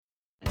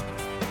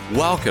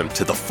Welcome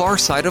to the Far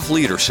Side of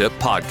Leadership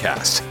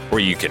podcast,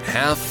 where you can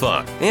have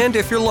fun and,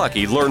 if you're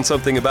lucky, learn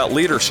something about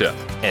leadership.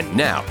 And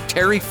now,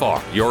 Terry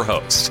Farr, your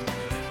host.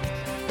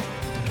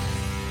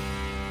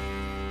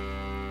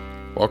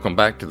 Welcome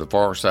back to the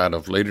Far Side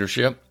of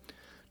Leadership.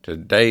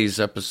 Today's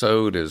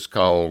episode is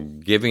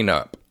called Giving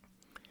Up.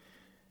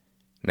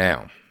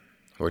 Now,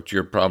 what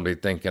you're probably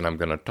thinking I'm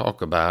going to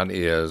talk about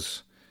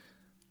is,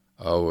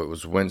 it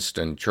was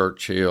Winston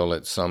Churchill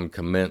at some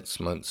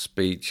commencement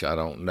speech. I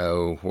don't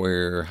know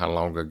where, how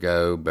long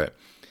ago, but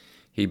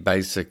he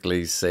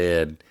basically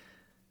said,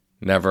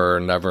 never,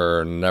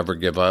 never, never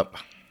give up.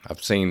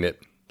 I've seen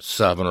it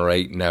 7 or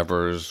 8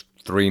 nevers,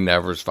 3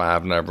 nevers,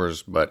 5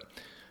 nevers, but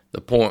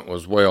the point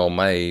was well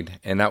made,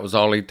 and that was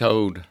all he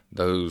told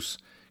those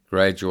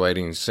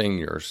graduating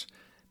seniors,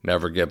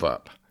 never give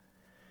up.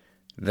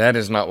 That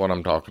is not what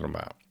I'm talking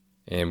about.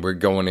 And we're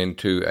going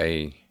into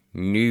a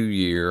new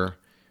year,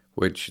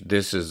 which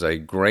this is a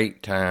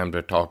great time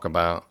to talk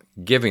about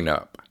giving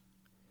up.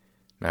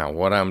 Now,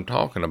 what I'm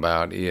talking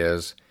about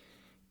is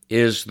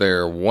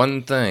there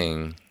one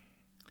thing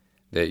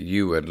that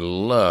you would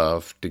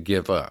love to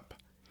give up?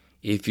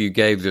 If you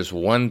gave this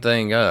one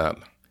thing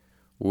up,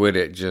 would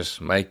it just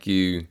make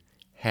you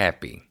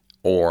happy?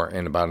 Or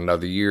in about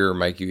another year,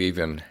 make you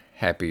even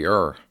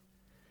happier?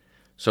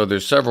 So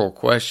there's several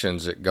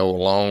questions that go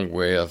along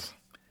with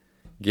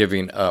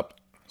giving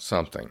up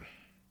something.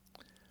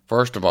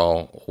 First of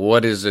all,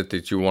 what is it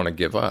that you want to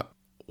give up?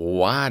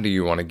 Why do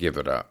you want to give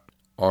it up?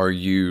 Are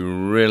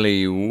you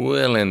really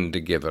willing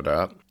to give it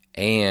up?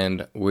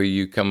 And will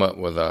you come up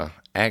with an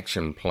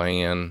action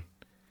plan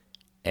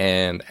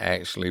and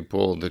actually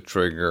pull the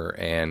trigger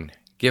and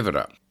give it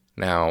up?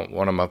 Now,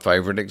 one of my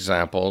favorite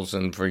examples,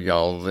 and for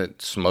y'all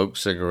that smoke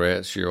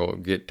cigarettes, you'll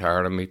get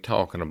tired of me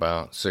talking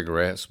about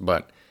cigarettes,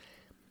 but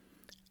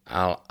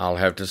I'll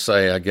have to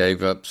say I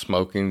gave up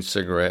smoking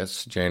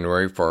cigarettes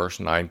January 1st,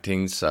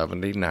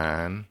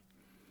 1979.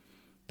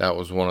 That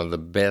was one of the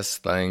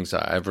best things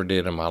I ever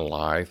did in my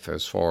life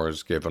as far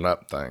as giving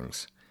up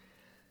things.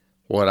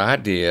 What I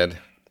did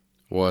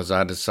was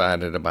I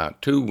decided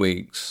about 2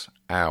 weeks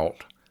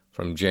out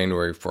from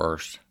January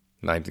 1st,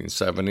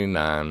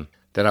 1979,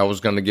 that I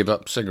was going to give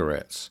up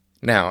cigarettes.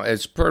 Now,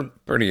 it's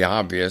pretty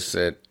obvious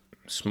that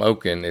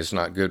smoking is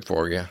not good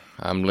for you.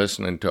 I'm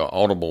listening to an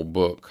Audible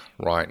book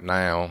right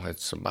now.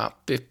 It's about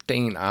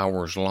 15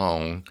 hours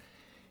long,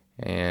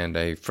 and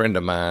a friend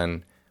of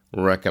mine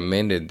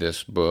recommended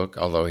this book,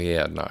 although he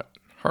had not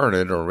heard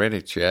it or read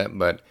it yet.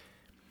 But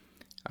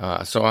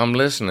so I'm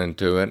listening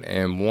to it,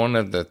 and one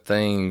of the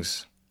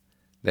things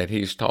that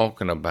he's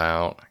talking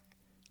about,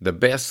 the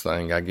best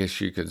thing, I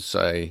guess you could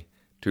say,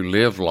 to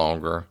live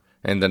longer,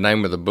 and the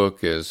name of the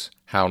book is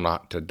How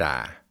Not to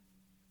Die.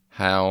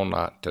 How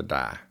Not to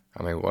Die.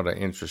 I mean, what an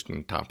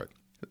interesting topic.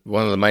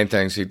 One of the main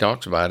things he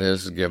talks about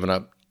is giving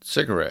up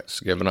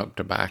cigarettes, giving up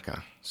tobacco.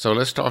 So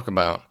let's talk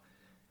about,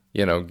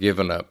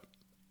 giving up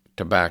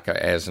tobacco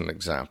as an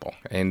example.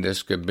 And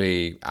this could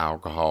be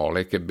alcohol.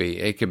 It could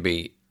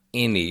be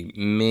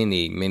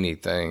many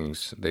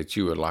things that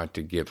you would like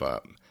to give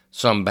up.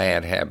 Some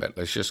bad habit.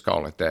 Let's just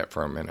call it that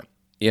for a minute.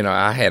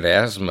 I had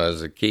asthma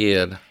as a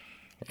kid,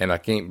 and I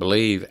can't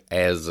believe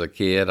as a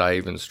kid I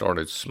even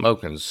started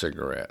smoking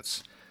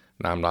cigarettes.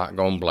 Now, I'm not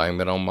going to blame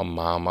it on my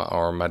mama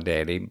or my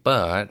daddy,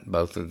 but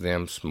both of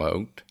them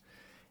smoked,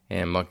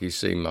 and monkey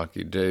see,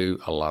 monkey do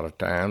a lot of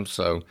times.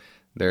 So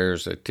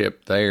there's a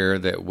tip there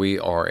that we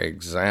are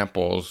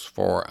examples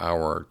for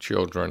our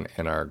children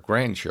and our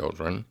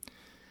grandchildren.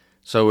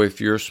 So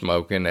if you're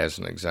smoking, as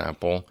an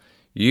example,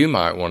 you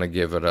might want to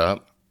give it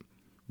up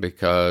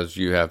because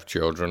you have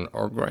children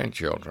or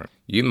grandchildren.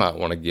 You might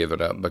want to give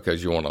it up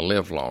because you want to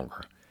live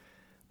longer.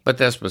 But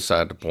that's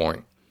beside the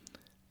point.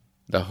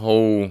 The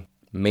whole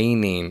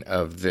meaning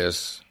of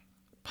this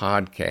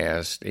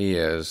podcast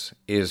is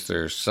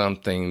there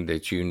something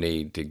that you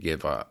need to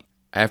give up?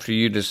 After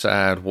you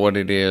decide what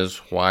it is,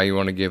 why you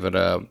want to give it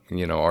up,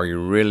 are you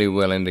really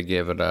willing to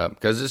give it up?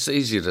 Because it's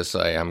easy to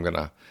say, I'm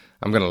gonna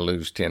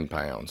lose 10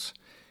 pounds.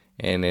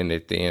 And then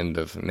at the end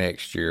of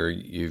next year,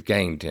 you've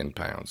gained 10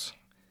 pounds.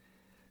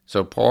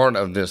 So part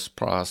of this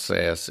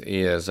process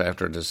is,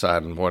 after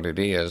deciding what it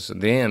is,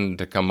 then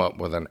to come up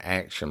with an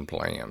action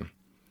plan.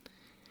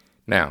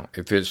 Now,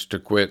 if it's to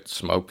quit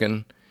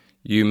smoking,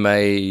 you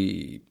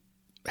may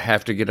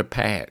have to get a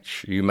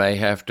patch. You may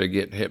have to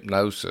get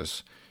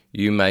hypnosis.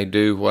 You may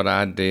do what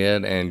I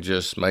did and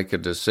just make a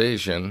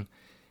decision.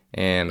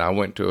 And I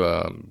went to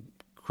a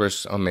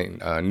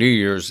New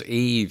Year's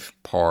Eve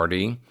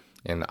party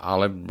in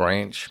Olive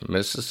Branch,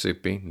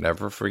 Mississippi.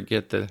 Never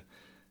forget the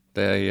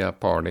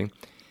party.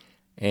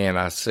 And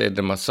I said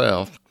to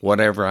myself,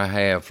 whatever I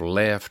have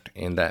left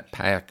in that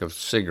pack of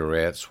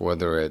cigarettes,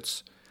 whether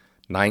it's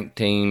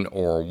 19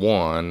 or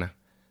 1,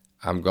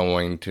 I'm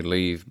going to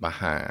leave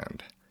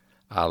behind.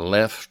 I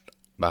left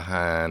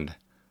behind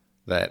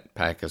that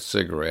pack of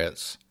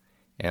cigarettes,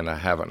 and I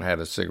haven't had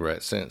a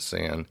cigarette since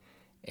then.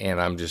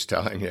 And I'm just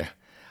telling you,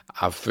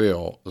 I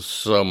feel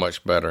so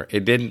much better.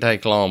 It didn't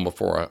take long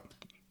before I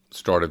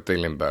started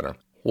feeling better.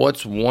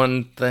 What's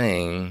one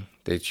thing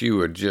that you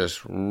would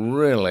just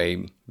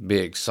really be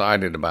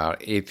excited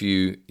about if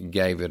you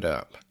gave it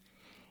up?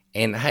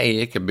 And hey,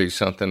 it could be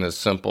something as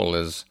simple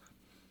as,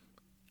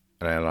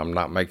 and I'm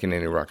not making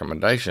any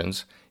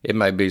recommendations, it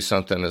may be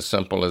something as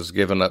simple as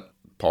giving up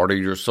part of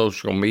your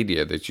social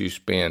media that you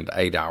spend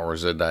 8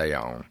 hours a day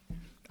on.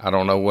 I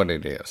don't know what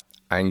it is.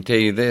 I can tell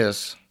you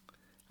this,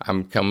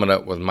 I'm coming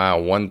up with my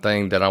one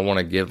thing that I want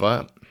to give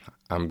up.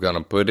 I'm going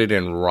to put it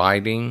in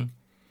writing,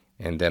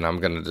 and then I'm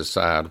going to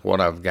decide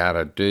what I've got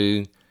to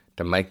do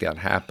to make that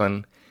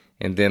happen.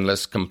 And then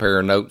let's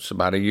compare notes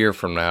about a year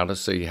from now to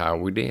see how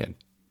we did.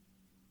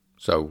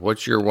 So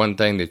what's your one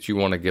thing that you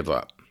want to give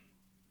up?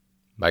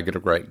 Make it a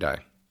great day.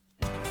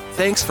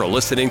 Thanks for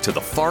listening to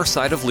the Far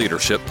Side of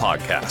Leadership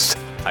podcast.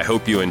 I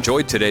hope you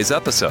enjoyed today's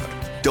episode.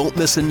 Don't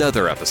miss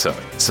another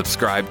episode.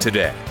 Subscribe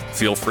today.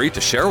 Feel free to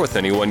share with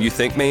anyone you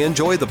think may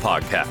enjoy the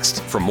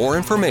podcast. For more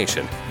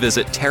information,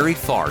 visit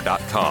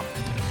terryfarr.com.